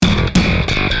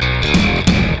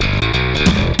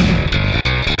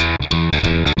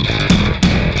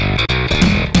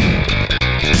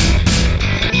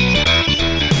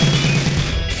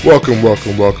Welcome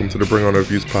to the Bring On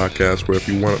Reviews podcast, where if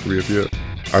you want a review,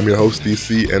 I'm your host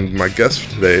DC, and my guest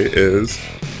for today is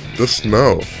the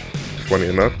snow. Funny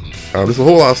enough, there's a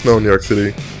whole lot of snow in New York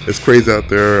City. It's crazy out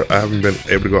there. I haven't been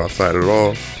able to go outside at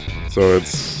all, so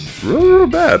it's real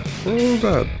bad.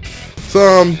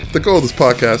 So the goal of this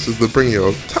podcast is to bring you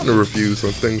a ton of reviews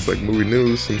on things like movie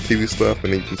news, some TV stuff,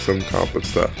 and even some comic book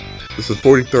stuff. This is the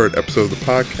 43rd episode of the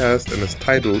podcast, and it's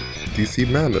titled DC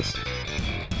Madness.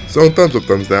 So thumbs up,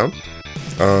 thumbs down.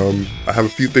 I have a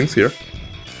few things here.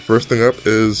 First thing up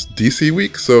is DC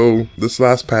week. So this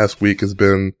past week has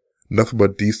been nothing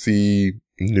but DC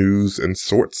news and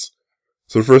sorts.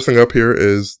 So the first thing up here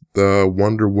is the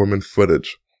Wonder Woman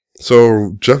footage.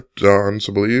 So Jeff Johns,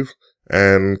 I believe,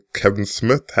 and Kevin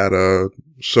Smith had a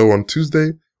show on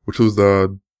Tuesday, which was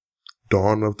the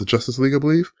dawn of the Justice League, I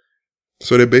believe.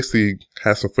 So they basically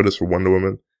had some footage for Wonder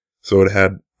Woman. So it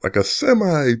had like a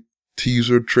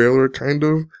teaser trailer, kind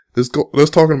of. Let's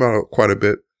talking about it quite a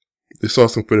bit. You saw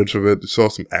some footage of it. You saw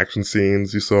some action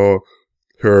scenes. You saw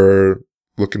her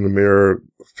look in the mirror,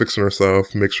 fixing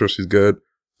herself, make sure she's good.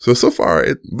 So far,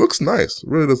 it looks nice. It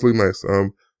really does look nice.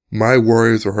 My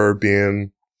worries are her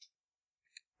being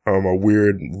a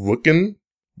weird looking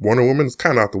Wonder Woman is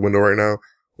kind of out the window right now.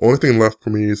 Only thing left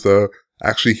for me is to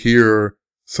actually hear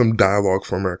some dialogue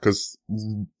from her, because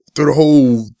through the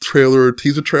whole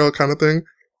teaser trailer kind of thing,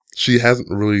 she hasn't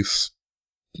really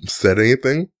said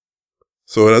anything.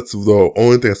 So that's the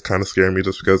only thing that's kind of scaring me,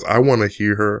 just because I want to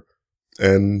hear her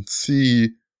and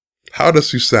see how does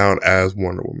she sound as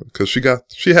Wonder Woman, because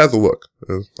she has a look.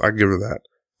 I give her that.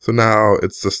 So now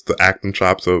it's just the acting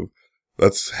chops of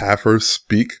let's have her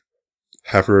speak,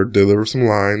 have her deliver some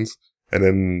lines, and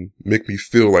then make me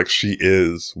feel like she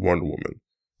is Wonder Woman.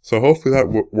 So hopefully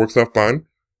that works out fine.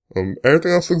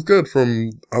 Everything else looks good from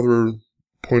other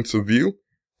points of view.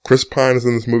 Chris Pine is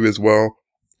in this movie as well.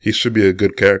 He should be a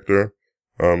good character.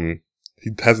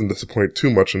 He hasn't disappointed too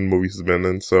much in movies he's been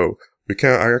in, so I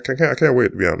can't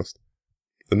wait, to be honest.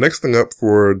 The next thing up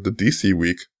for the DC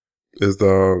week is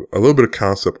a little bit of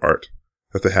concept art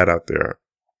that they had out there.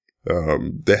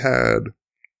 They had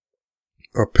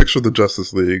a picture of the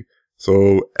Justice League.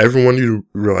 So everyone you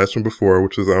realized from before,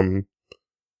 which is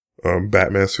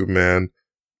Batman, Superman,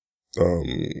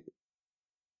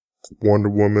 Wonder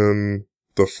Woman,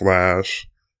 The Flash,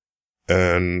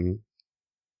 and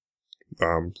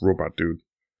Robot Dude.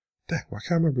 Dang, I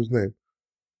can't remember his name.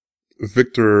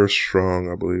 Victor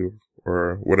Strong, I believe,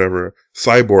 or whatever.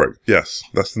 Cyborg, yes,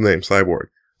 that's the name, Cyborg.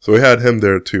 So we had him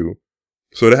there too.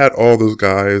 So they had all those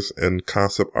guys in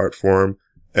concept art form,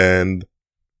 and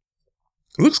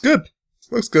it looks good.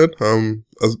 Looks good.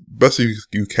 As best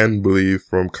you can believe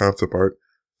from concept art.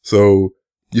 So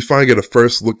you finally get a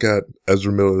first look at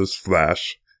Ezra Miller's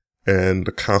Flash and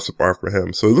the concept art for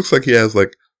him. So it looks like he has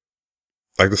like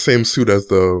the same suit as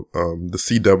the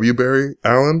CW Barry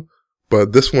Allen,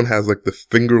 but this one has like the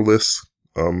fingerless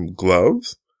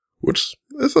gloves, which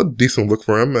is a decent look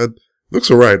for him. It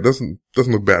looks alright. Doesn't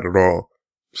look bad at all.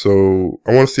 So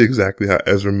I want to see exactly how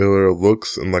Ezra Miller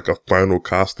looks in like a final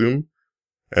costume,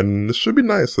 and it should be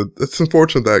nice. It's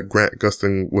unfortunate that Grant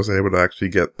Gustin wasn't able to actually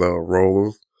get the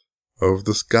role of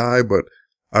this guy, but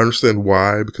I understand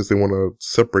why, because they want to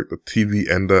separate the TV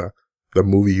and the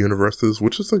movie universes,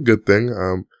 which is a good thing.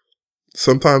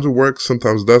 Sometimes it works,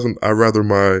 sometimes it doesn't. I'd rather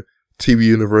my TV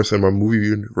universe and my movie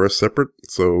universe separate,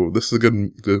 so this is a good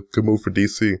move for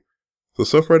DC.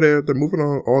 So far they're moving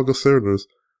on all good cylinders.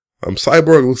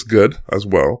 Cyborg looks good as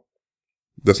well.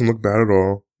 Doesn't look bad at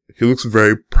all. He looks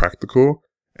very practical,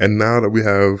 and now that we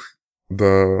have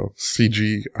the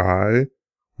CGI,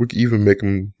 we can even make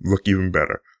him look even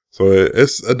better. So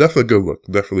it's a definitely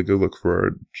good look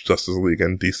for Justice League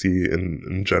and DC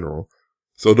in general.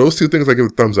 So those two things I give a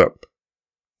thumbs up.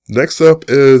 Next up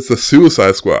is the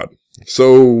Suicide Squad.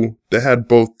 So they had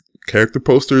both character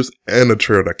posters and a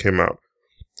trailer that came out.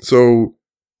 So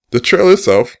the trailer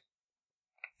itself,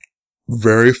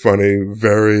 very funny,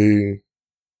 very,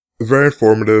 very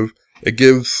informative. It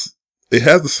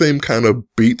has the same kind of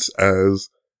beats as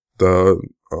the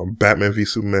Batman v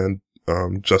Superman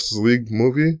Justice League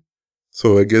movie.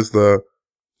 So it gives the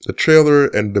trailer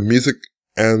and the music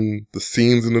and the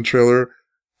scenes in the trailer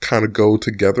kind of go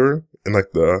together, and like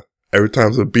every time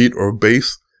there's a beat or a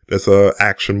bass, there's a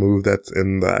action move that's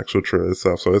in the actual trailer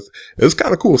itself. So it's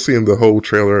kind of cool seeing the whole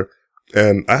trailer,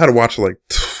 and I had to watch it like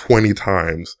 20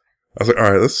 times. I was like,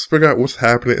 alright, let's figure out what's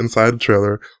happening inside the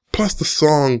trailer. Plus the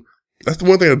song, that's the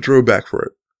one thing I drew back for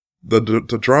it.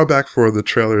 The drawback for the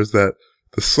trailer is that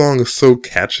the song is so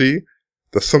catchy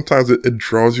that sometimes it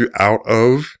draws you out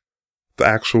of the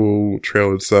actual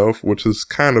trailer itself, which is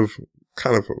kind of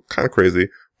crazy.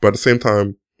 But at the same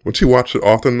time, once you watch it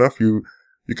often enough, you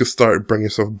can start bringing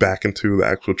yourself back into the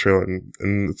actual trailer,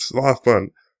 and it's a lot of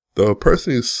fun. The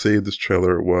person who saved this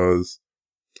trailer was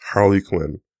Harley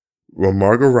Quinn. Well,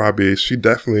 Margot Robbie, she's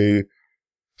definitely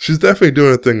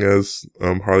doing a thing as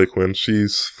Harley Quinn.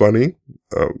 She's funny,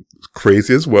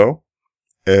 crazy as well,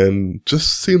 and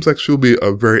just seems like she'll be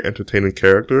a very entertaining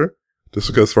character. Just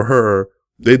because for her,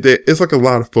 it's like a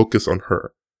lot of focus on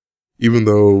her. Even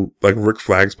though like Rick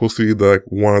Flag's supposed to be like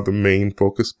one of the main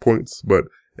focus points, but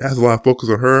it has a lot of focus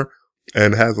on her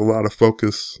and has a lot of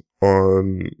focus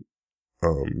on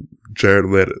Jared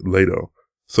Leto.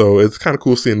 So it's kind of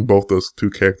cool seeing both those two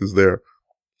characters there.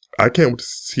 I can't wait to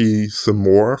see some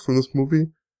more from this movie.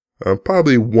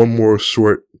 Probably one more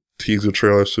short teaser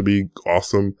trailer should be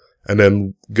awesome. And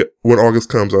then when August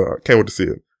comes, I can't wait to see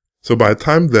it. So by the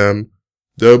time then,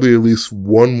 there'll be at least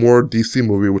one more DC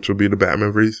movie, which will be the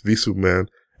Batman v Superman.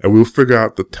 And we'll figure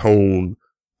out the tone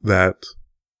that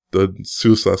the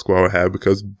Suicide Squad will have,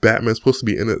 because Batman's supposed to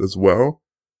be in it as well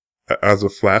as a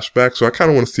flashback. So I kind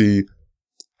of want to see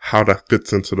how that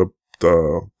fits into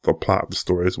the plot of the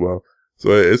story as well. So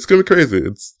it's gonna be crazy.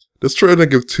 This trailer doesn't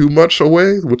give too much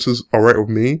away, which is alright with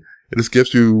me. It just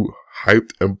gets you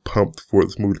hyped and pumped for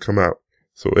this movie to come out.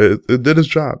 So it did its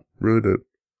job. Really did.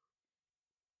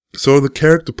 So the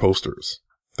character posters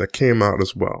that came out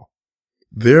as well,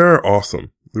 they're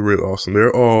awesome. They're really awesome.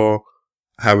 They're all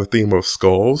have a theme of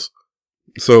skulls.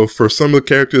 So for some of the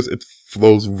characters, it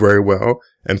flows very well.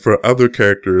 And for other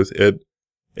characters, it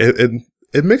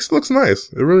makes it looks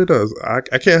nice. It really does. I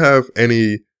can't have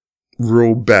any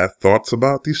real bad thoughts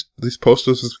about these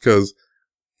posters, just because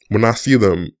when I see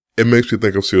them, it makes me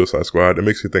think of Suicide Squad. It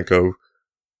makes me think of,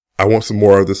 I want some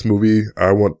more of this movie.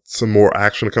 I want some more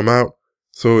action to come out.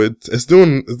 So it's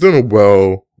doing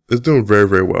well. It's doing very,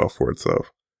 very well for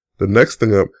itself. The next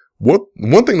thing up,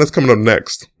 one thing that's coming up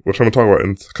next, which I'm going to talk about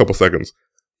in a couple seconds,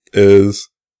 is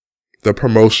the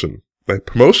promotion. Like,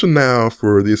 promotion now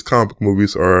for these comic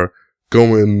movies are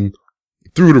going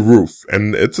through the roof,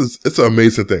 and it's an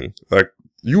amazing thing. Like,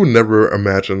 you would never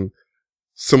imagine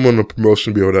someone in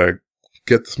promotion be able to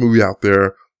get this movie out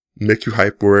there, make you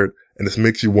hype for it, and this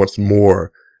makes you want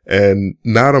more. And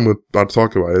now that I'm about to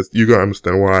talk about it, you're gonna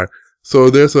understand why. So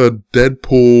there's a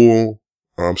Deadpool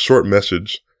short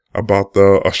message about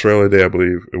the Australia Day, I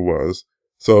believe it was.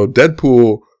 So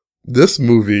Deadpool, this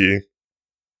movie,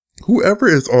 whoever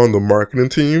is on the marketing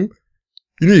team,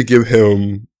 you need to give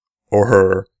him or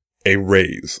her a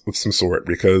raise of some sort,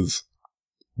 because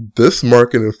this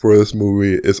marketing for this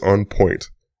movie is on point.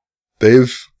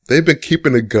 They've been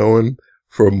keeping it going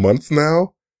for months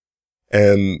now,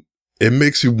 and it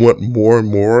makes you want more and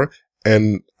more.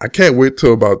 And I can't wait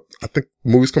till about, I think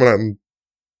the movie's coming out in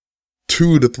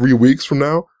 2 to 3 weeks from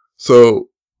now. So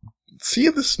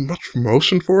seeing this much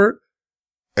promotion for it,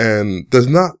 and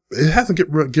it hasn't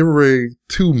give away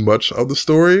too much of the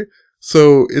story.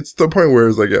 So it's the point where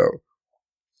it's like, yo,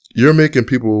 you're making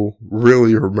people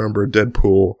really remember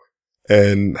Deadpool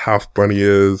and how funny he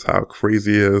is, how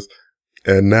crazy he is.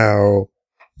 And now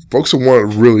folks will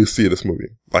want to really see this movie.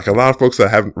 Like, a lot of folks that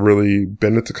haven't really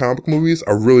been into comic movies,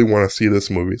 I really want to see this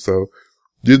movie. So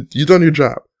you've done your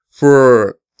job.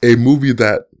 For a movie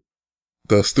that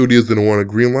the studios didn't want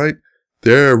to greenlight,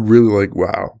 they're really like,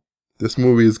 wow, this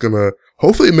movie is gonna,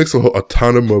 hopefully it makes a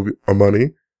ton of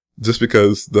money, just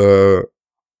because the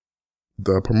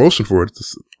promotion for it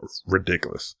is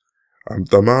ridiculous.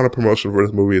 The amount of promotion for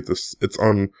this movie, it's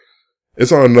on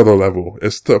another level.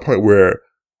 It's to a point where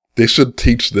they should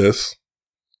teach this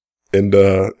in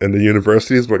the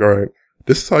universities. Like, all right,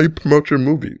 this is how you promote your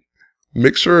movie.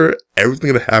 Make sure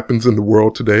everything that happens in the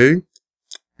world today,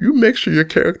 you make sure your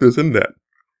character's in that.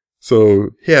 So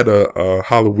he had a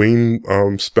Halloween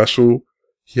special,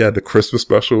 he had the Christmas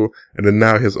special, and then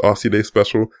now his Aussie Day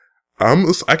special.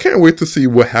 I can't wait to see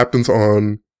what happens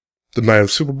on the night of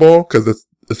Super Bowl, because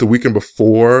it's the weekend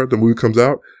before the movie comes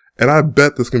out, and I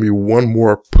bet there's gonna be one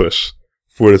more push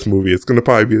for this movie. It's gonna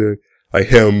probably be like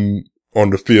him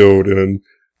on the field and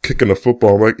kicking the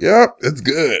football. I'm like, yeah, it's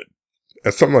good,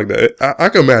 and something like that. I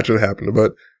can imagine it happening.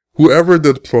 But whoever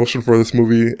did the promotion for this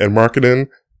movie and marketing,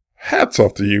 hats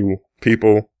off to you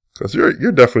people, because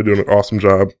you're definitely doing an awesome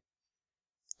job.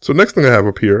 So next thing I have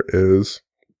up here is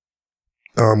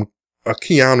a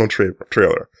Keanu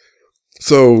trailer.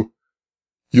 So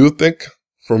you would think,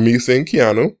 from me saying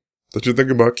Keanu, that you're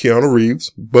thinking about Keanu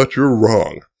Reeves, but you're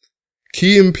wrong.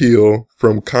 Key and Peele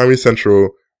from Comedy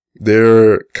Central,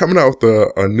 they're coming out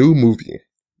with a new movie,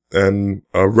 and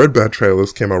Red Bad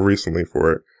trailers came out recently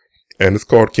for it, and it's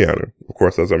called Keanu. Of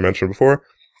course, as I mentioned before,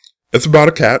 it's about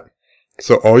a cat.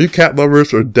 So all you cat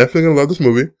lovers are definitely gonna love this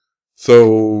movie.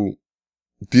 So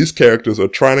these characters are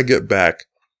trying to get back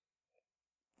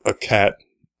a cat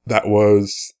that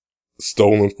was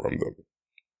stolen from them.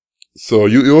 So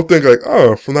you'll think like,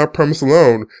 oh, from that premise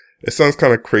alone, it sounds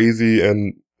kind of crazy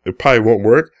and it probably won't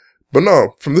work. But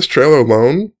no, from this trailer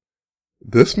alone,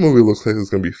 this movie looks like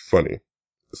it's going to be funny.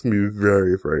 It's going to be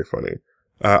very, very funny.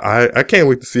 I can't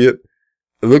wait to see it.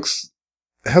 It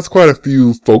has quite a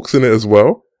few folks in it as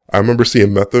well. I remember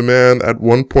seeing Method Man at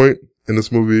one point in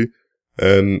this movie,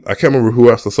 and I can't remember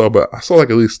who else I saw, but I saw like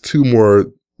at least 2 more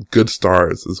good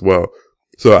stars as well.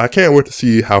 So I can't wait to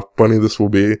see how funny this will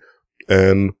be.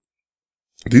 And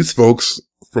these folks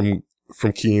from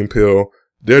Key and Peele,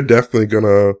 they're definitely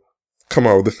gonna come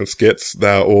out with different skits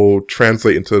that will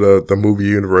translate into the movie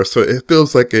universe. So it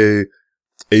feels like a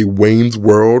Wayne's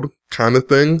World kind of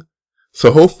thing.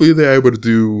 So hopefully they're able to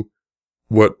do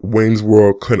what Wayne's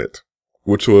World couldn't,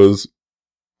 which was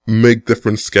make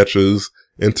different sketches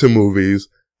into movies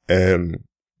and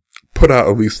put out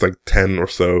at least like 10 or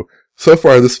so. So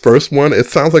far, this first one, it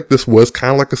sounds like this was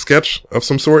kind of like a sketch of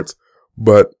some sorts,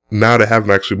 but now they have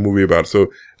an actual movie about it. So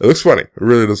it looks funny. It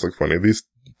really does look funny. These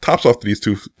tops off to these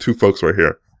two folks right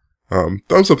here.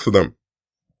 Thumbs up for them.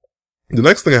 The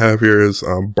next thing I have here is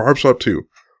Barbershop 2.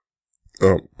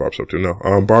 Barbershop 2,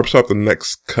 no. Barbershop The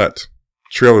Next Cut,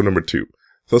 trailer number 2.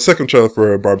 So the second trailer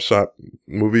for a Barbershop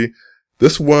movie.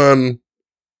 This one,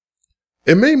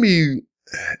 it made me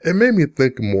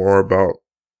think more about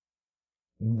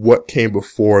what came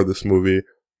before this movie,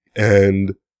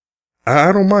 and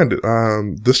I don't mind it.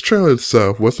 This trailer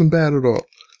itself wasn't bad at all.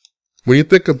 When you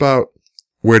think about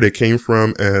where they came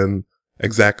from and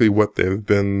exactly what they've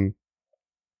been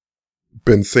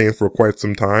saying for quite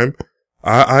some time,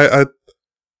 I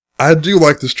do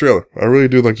like this trailer. I really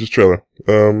do like this trailer.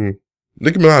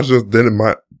 Nicki Minaj just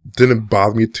didn't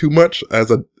bother me too much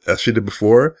as she did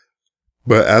before,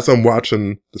 but as I'm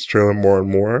watching this trailer more and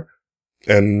more,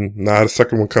 and now the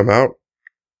second one come out,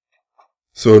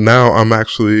 so now I'm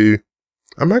actually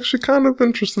kind of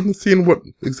interested in seeing what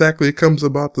exactly comes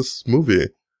about this movie.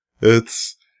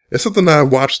 It's something that I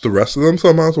watched the rest of them, so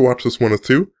I might as well watch this one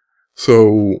too.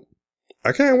 So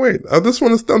I can't wait. This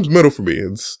one is thumbs middle for me.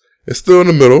 It's still in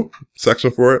the middle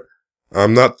section for it.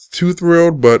 I'm not too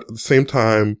thrilled, but at the same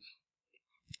time,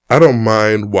 I don't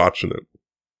mind watching it.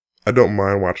 I don't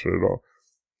mind watching it at all.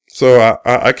 So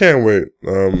I can't wait.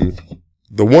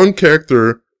 The one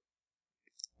character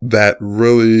that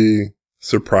really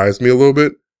surprised me a little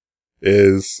bit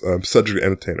is Cedric the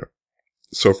Entertainer.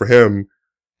 So for him,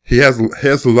 he has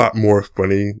a lot more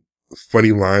funny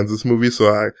lines in this movie.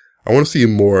 So I want to see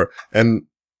more, and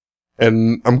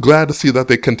I'm glad to see that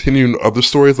they continue other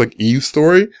stories like Eve's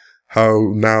story,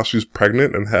 how now she's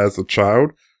pregnant and has a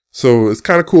child. So it's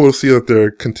kind of cool to see that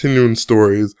they're continuing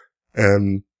stories,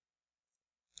 and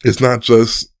it's not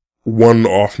just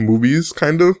one-off movies,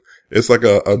 kind of. It's like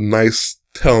a nice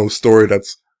telling story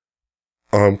that's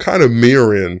kind of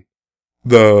mirroring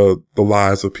the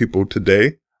lives of people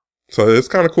today. So it's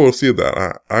kind of cool to see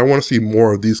that. I want to see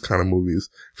more of these kind of movies,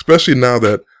 especially now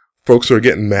that folks are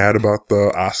getting mad about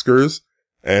the Oscars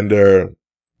and they're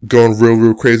going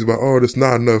real crazy about, oh, there's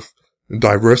not enough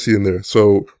diversity in there.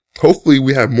 So hopefully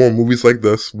we have more movies like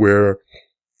this where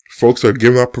folks are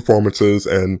giving out performances,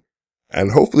 and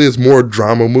hopefully it's more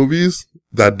drama movies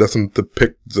that doesn't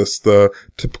depict just the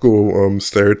typical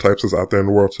stereotypes that's out there in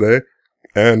the world today.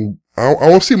 And I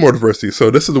want to see more diversity. So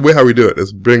this is the way how we do it,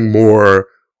 is bring more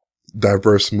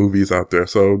diverse movies out there.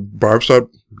 So Barbershop,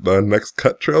 the Next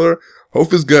Cut trailer,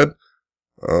 hope is good.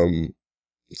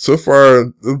 So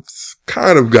far, it's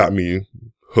kind of got me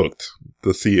hooked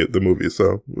to see the movie.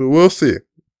 So we'll see.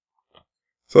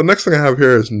 So next thing I have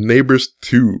here is Neighbors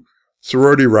 2,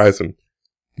 Sorority Rising.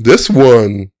 This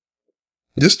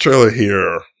trailer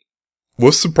here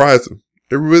was surprising.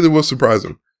 It really was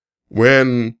surprising.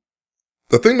 When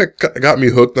the thing that got me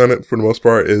hooked on it for the most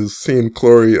part is seeing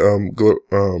Chloe,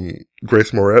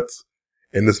 Grace Moretz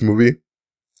in this movie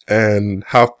and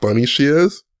how funny she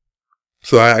is.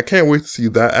 So I can't wait to see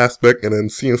that aspect, and then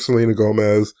seeing Selena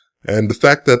Gomez and the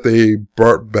fact that they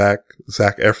brought back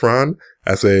Zac Efron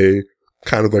as a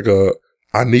kind of like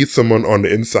I need someone on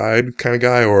the inside kind of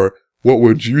guy, or what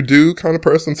would you do kind of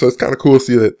person. So it's kind of cool to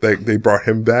see that they brought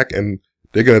him back and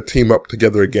they're going to team up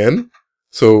together again.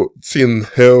 So seeing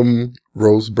him,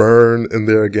 Rose Byrne in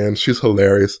there again, she's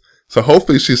hilarious. So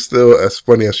hopefully she's still as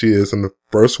funny as she is in the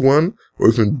first one, or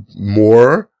even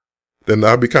more. Then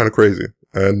that'd be kind of crazy.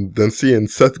 And then seeing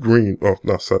Seth Rogen,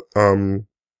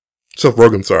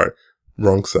 sorry.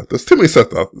 Wrong Seth. There's too many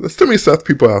Seth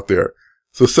people out there.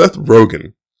 So Seth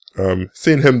Rogen,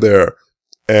 seeing him there,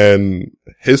 and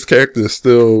his character is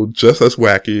still just as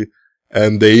wacky,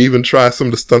 And they even try some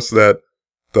of the stunts that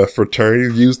the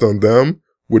fraternity used on them,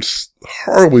 which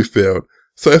horribly failed.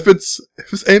 So if it's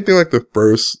anything like the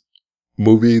first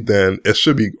movie, then it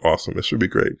should be awesome. It should be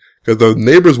great. Because the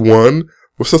Neighbors 1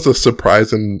 was such a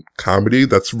surprising comedy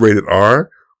that's rated R.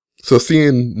 So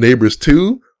seeing Neighbors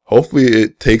 2, hopefully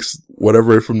it takes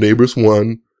whatever from Neighbors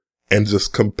 1 and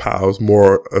just compiles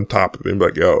more on top of it. And be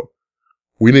like, yo,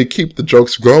 we need to keep the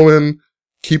jokes going,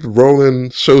 keep it rolling,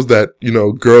 shows that,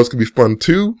 girls can be fun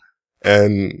too,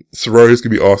 and sororities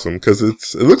can be awesome, because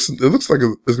it looks like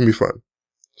it's gonna be fun.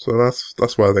 So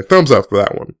that's why I think thumbs up for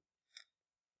that one.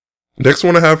 Next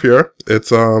one I have here,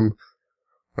 it's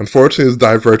unfortunately it's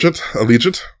Divergent,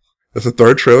 Allegiant. It's the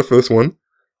third trailer for this one.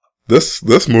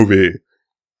 This movie,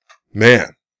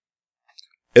 man,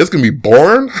 it's gonna be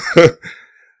boring.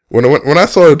 When I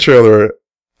saw the trailer,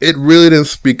 it really didn't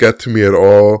speak out to me at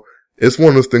all. It's one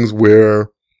of those things where,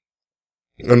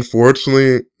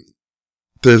 unfortunately,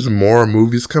 there's more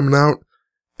movies coming out,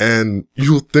 and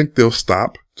you'll think they'll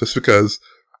stop just because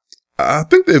I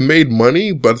think they've made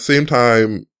money, but at the same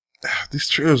time, these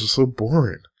trailers are so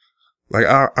boring. Like,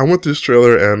 I went through this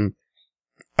trailer and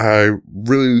I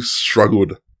really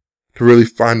struggled to really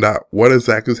find out what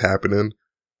exactly is happening.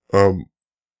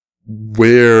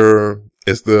 Where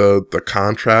is the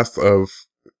contrast of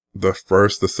the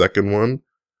first, the second one?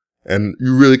 And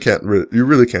you really can't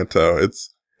tell. It's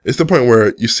the point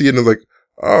where you see it and it's like,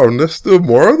 oh, and there's still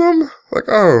more of them? Like,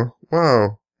 oh,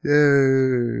 wow,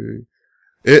 yay.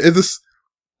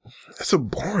 It's a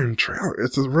boring trailer.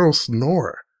 It's a real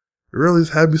snore. It really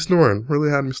had me snoring.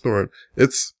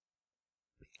 It's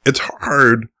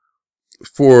hard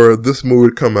for this movie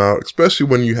to come out, especially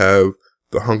when you have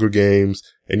the Hunger Games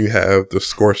and you have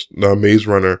the Maze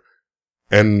Runner,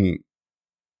 and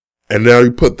now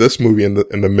you put this movie in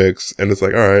the mix, and it's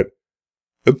like, all right,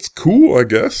 it's cool, I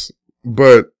guess,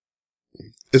 but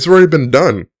it's already been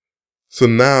done. So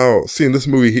now seeing this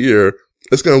movie here,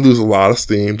 it's going to lose a lot of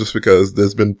steam just because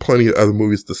there's been plenty of other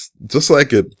movies just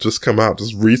like it just come out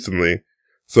just recently.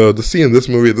 So to see in this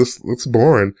movie, this looks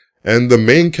boring. And the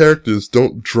main characters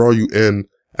don't draw you in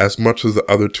as much as the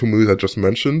other two movies I just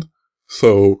mentioned.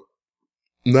 So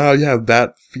now you have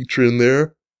that feature in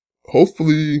there.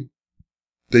 Hopefully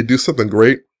they do something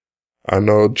great. I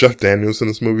know Jeff Daniels in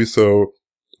this movie, so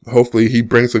hopefully he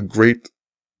brings a great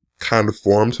kind of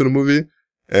form to the movie,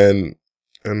 and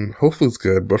hopefully it's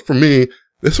good. But for me,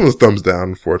 this one's thumbs down,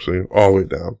 unfortunately, all the way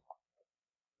down.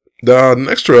 The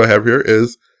next trailer I have here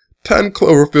is 10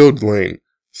 Cloverfield Lane.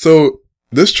 So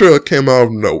this trailer came out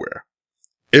of nowhere.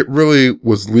 It really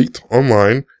was leaked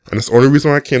online, and it's the only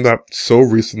reason why it came out so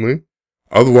recently.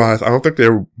 Otherwise, I don't think they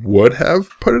would have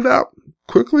put it out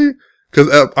quickly, because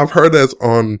I've heard that it's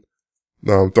on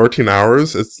 13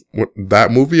 Hours. It's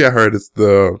that movie. I heard it's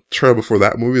the trailer before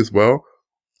that movie as well.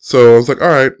 So I was like, all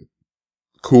right,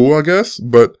 cool, I guess.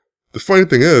 But the funny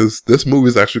thing is, this movie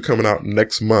is actually coming out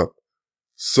next month.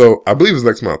 So I believe it's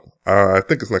next month. I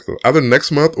think it's next month. Either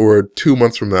next month or 2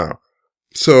 months from now.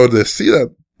 So to see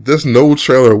that there's no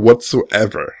trailer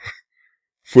whatsoever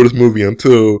for this movie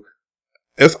until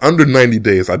it's under 90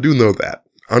 days. I do know that.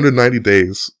 Under 90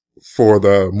 days for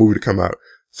the movie to come out.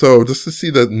 So just to see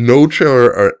that no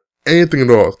trailer or anything at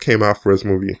all came out for this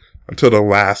movie until the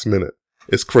last minute,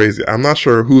 it's crazy. I'm not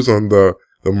sure who's on the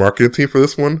marketing team for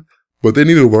this one, but they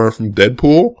need to learn from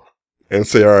Deadpool and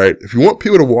say, all right, if you want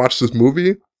people to watch this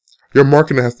movie, your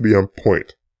marketing has to be on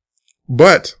point.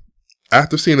 But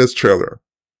after seeing this trailer,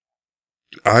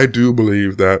 I do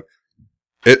believe that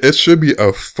it should be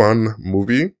a fun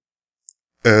movie,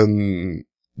 and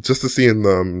just to see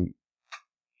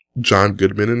John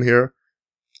Goodman in here,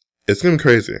 it's gonna be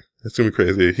crazy. It's gonna be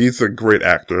crazy. He's a great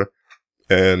actor,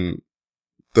 and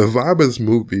the vibe of this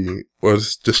movie, or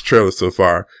this trailer so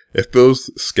far, it feels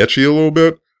sketchy a little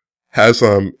bit.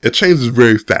 It changes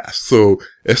very fast. So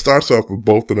it starts off with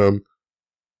both of them,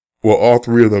 well, all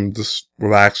three of them just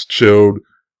relaxed, chilled,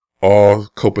 all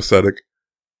copacetic,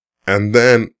 and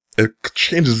then it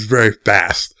changes very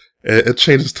fast. It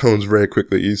changes tones very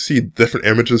quickly. You see different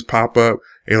images pop up,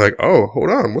 and you're like, oh, hold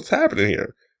on, what's happening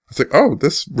here? It's like, oh,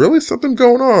 there's really something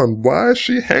going on. Why is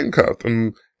she handcuffed?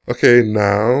 And okay,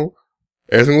 now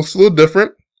everything looks a little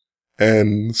different.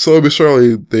 And slowly but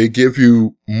surely, they give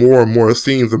you more and more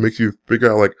scenes that make you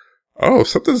figure out, like, oh,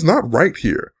 something's not right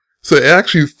here. So it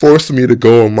actually forced me to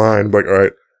go online, like, all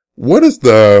right, what is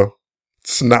the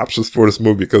synopsis for this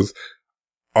movie? Because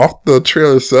off the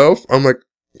trailer itself, I'm like,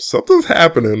 something's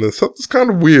happening and something's kind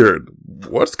of weird.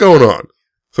 What's going on?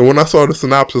 So when I saw the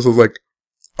synopsis, I was like,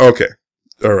 okay,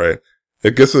 all right.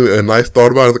 It gets a nice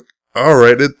thought about it. Like, all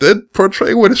right, it did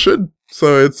portray what it should.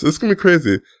 So it's gonna be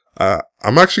crazy.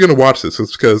 I'm actually going to watch this.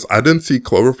 It's because I didn't see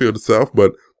Cloverfield itself,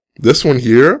 but this one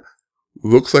here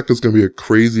looks like it's going to be a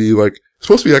crazy, like, it's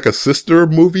supposed to be like a sister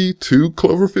movie to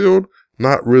Cloverfield,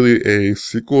 not really a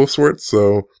sequel of sorts.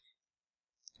 So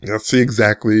let's see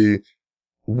exactly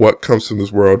what comes from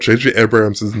this world. J.J.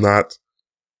 Abrams is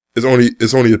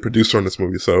only a producer on this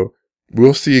movie, so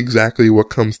we'll see exactly what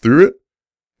comes through it.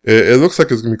 It looks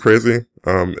like it's gonna be crazy.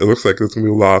 It looks like there's gonna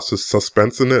be a lot of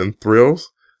suspense in it and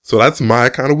thrills. So that's my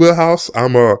kind of wheelhouse.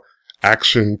 I'm a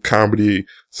action, comedy,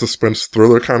 suspense,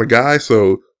 thriller kind of guy.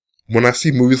 So when I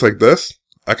see movies like this,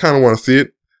 I kind of want to see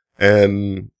it.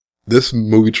 And this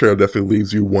movie trailer definitely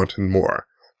leaves you wanting more.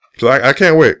 So I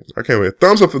can't wait. I can't wait.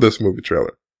 Thumbs up for this movie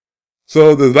trailer.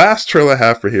 So the last trailer I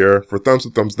have for here, for thumbs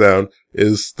up, thumbs down,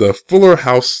 is the Fuller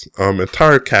House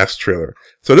entire cast trailer.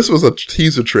 So this was a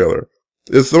teaser trailer.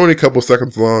 It's only a couple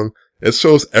seconds long. It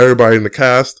shows everybody in the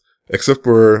cast, except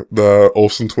for the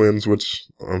Olsen twins, which,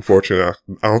 unfortunately,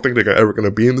 I don't think they're ever going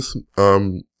to be in this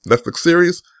Netflix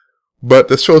series. But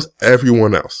this shows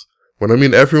everyone else. When I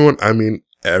mean everyone, I mean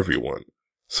everyone.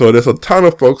 So there's a ton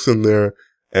of folks in there,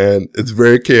 and it's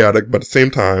very chaotic, but at the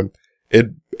same time,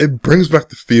 it brings back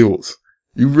the feels.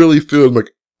 You really feel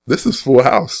like, this is Full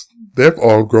House. They've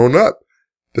all grown up.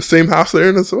 The same house they're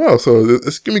in as well. So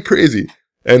it's gonna be crazy.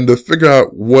 And to figure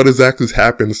out what exactly has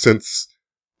happened since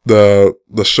the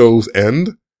show's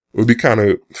end would be kind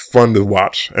of fun to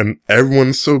watch. And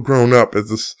everyone's so grown up. It's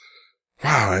just,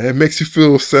 wow, it makes you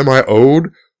feel semi-old,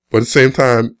 but at the same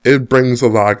time, it brings a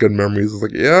lot of good memories. It's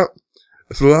like, yeah,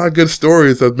 there's a lot of good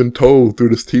stories that have been told through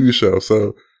this TV show.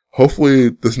 So hopefully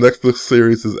this Netflix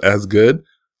series is as good.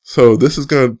 So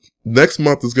next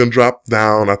month is gonna drop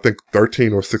down, I think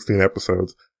 13 or 16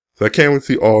 episodes. So I can't wait to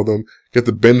see all of them, get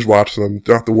to binge watch them,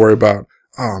 don't have to worry about,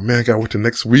 oh man, I gotta wait till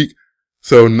next week.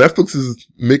 So Netflix is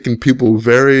making people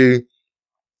very,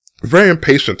 very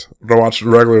impatient to watch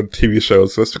regular TV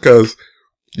shows. That's because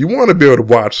you want to be able to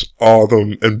watch all of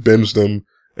them and binge them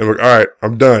and like, alright,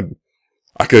 I'm done.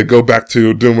 I could go back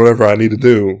to doing whatever I need to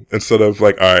do instead of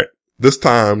like, alright, this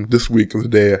time, this week of the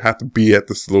day, I have to be at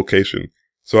this location.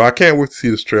 So I can't wait to see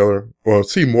this trailer or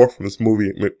see more from this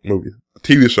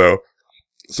TV show.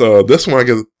 So this one I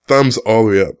give thumbs all the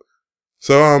way up.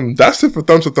 So that's it for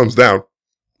thumbs up, thumbs down.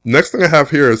 Next thing I have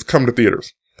here is coming to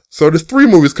theaters. So there's 3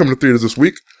 movies coming to theaters this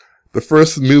week. The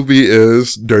first movie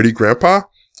is Dirty Grandpa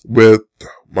with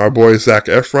my boy Zac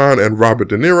Efron and Robert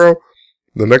De Niro.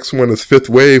 The next one is Fifth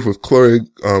Wave with Chloe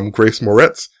Grace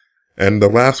Moretz. And the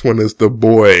last one is The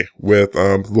Boy with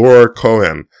Laura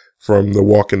Cohen from The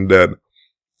Walking Dead.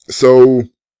 So,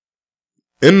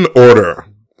 in order,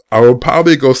 I will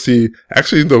probably go see,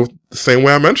 actually the same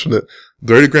way I mentioned it,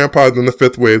 Dirty Grandpa, then The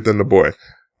Fifth Wave, then The Boy.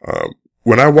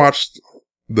 When I watched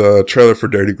the trailer for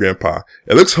Dirty Grandpa,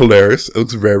 it looks hilarious. It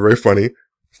looks very, very funny.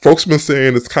 Folks have been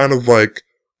saying it's kind of like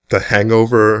The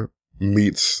Hangover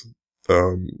meets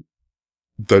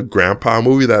the Grandpa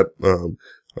movie that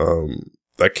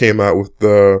came out with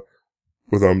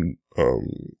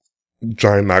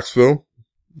Johnny Knoxville.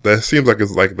 That seems like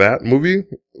it's like that movie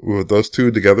with those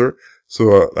two together.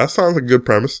 So that sounds like a good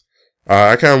premise.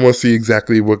 I kind of want to see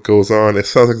exactly what goes on. It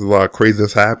sounds like a lot of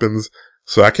craziness happens.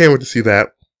 So I can't wait to see that.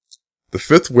 The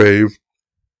Fifth Wave,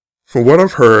 from what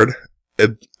I've heard,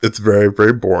 it's very,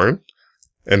 very boring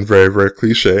and very, very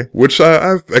cliche, which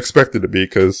I've expected to be,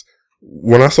 because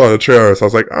when I saw the trailers, I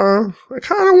was like, I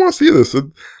kind of want to see this. It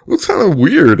looks kind of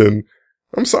weird, and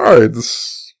I'm sorry.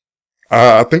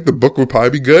 I think the book would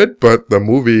probably be good, but the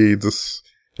movie it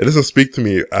doesn't speak to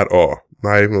me at all.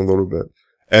 Not even a little bit.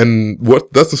 And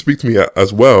what doesn't speak to me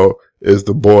as well is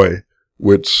The Boy,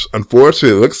 which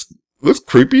unfortunately looks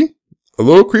creepy. A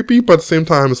little creepy, but at the same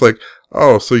time, it's like,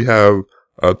 oh, so you have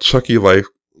a Chucky-like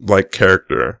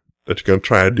character that you're gonna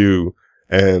try to do.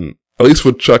 And at least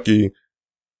with Chucky,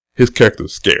 his character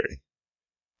is scary.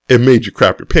 It made you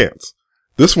crap your pants.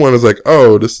 This one is like,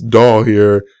 oh, this doll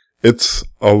here, it's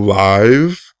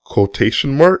alive,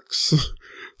 quotation marks.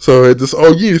 So it's just,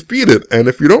 oh, you need to feed it. And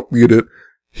if you don't feed it,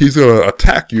 he's going to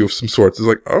attack you of some sorts. It's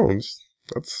like, oh,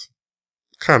 that's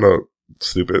kind of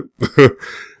stupid.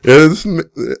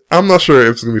 I'm not sure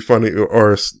if it's going to be funny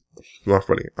or it's not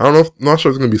funny. I'm not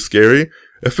sure if it's going to be scary.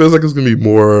 It feels like it's going to be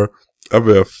more of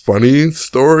a funny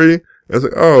story. And it's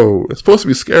like, oh, it's supposed to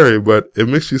be scary, but it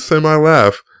makes you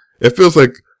semi-laugh. It feels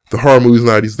like the horror movies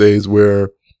now these days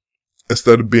where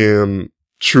instead of being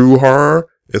true horror,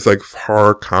 it's like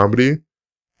horror comedy.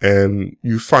 And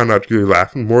you find out you're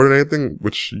laughing more than anything,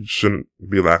 which you shouldn't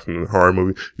be laughing in a horror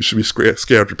movie. You should be scared out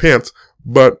your pants.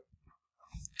 But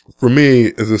for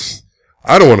me,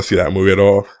 I don't want to see that movie at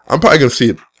all. I'm probably going to see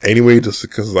it anyway, just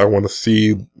because I want to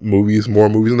see more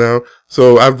movies now.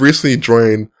 So I've recently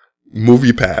joined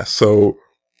Movie Pass, so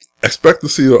expect to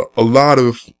see a lot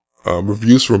of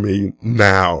reviews from me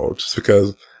now, just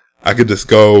because I could just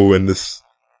go and just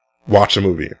watch a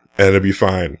movie and it'll be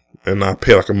fine, and not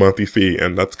pay like a monthly fee,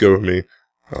 and that's good with me.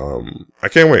 I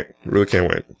can't wait, really can't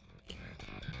wait.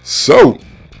 So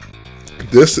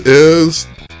this is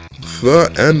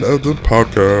the end of the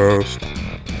podcast.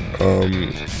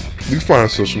 You can find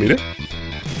us on social media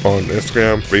on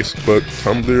Instagram, Facebook,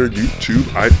 Tumblr, YouTube,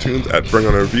 iTunes at Bring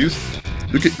On Reviews.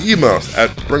 You can email us at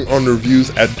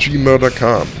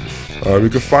bringonreviews@gmail.com. You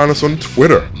can find us on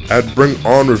Twitter at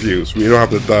BringOnReviews. We don't have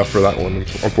the duh for that one,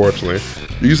 unfortunately.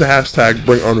 Use the hashtag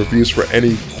BringOnReviews for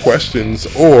any questions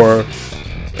or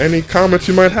any comments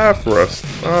you might have for us.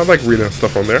 I like reading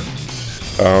stuff on there.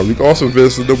 You can also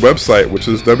visit the website, which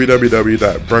is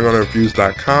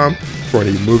www.bringonreviews.com, for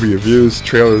any movie reviews,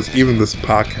 trailers, even this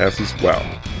podcast as well.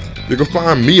 You can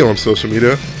find me on social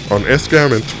media on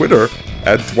Instagram and Twitter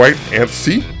at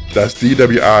DwightAntC. That's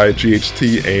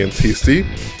DWIGHTANTC.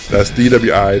 That's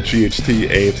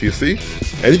DWIGHTANTC.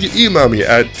 And you can email me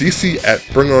at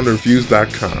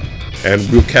dc@bringonreviews.com. And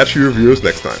we'll catch you reviewers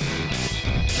next time.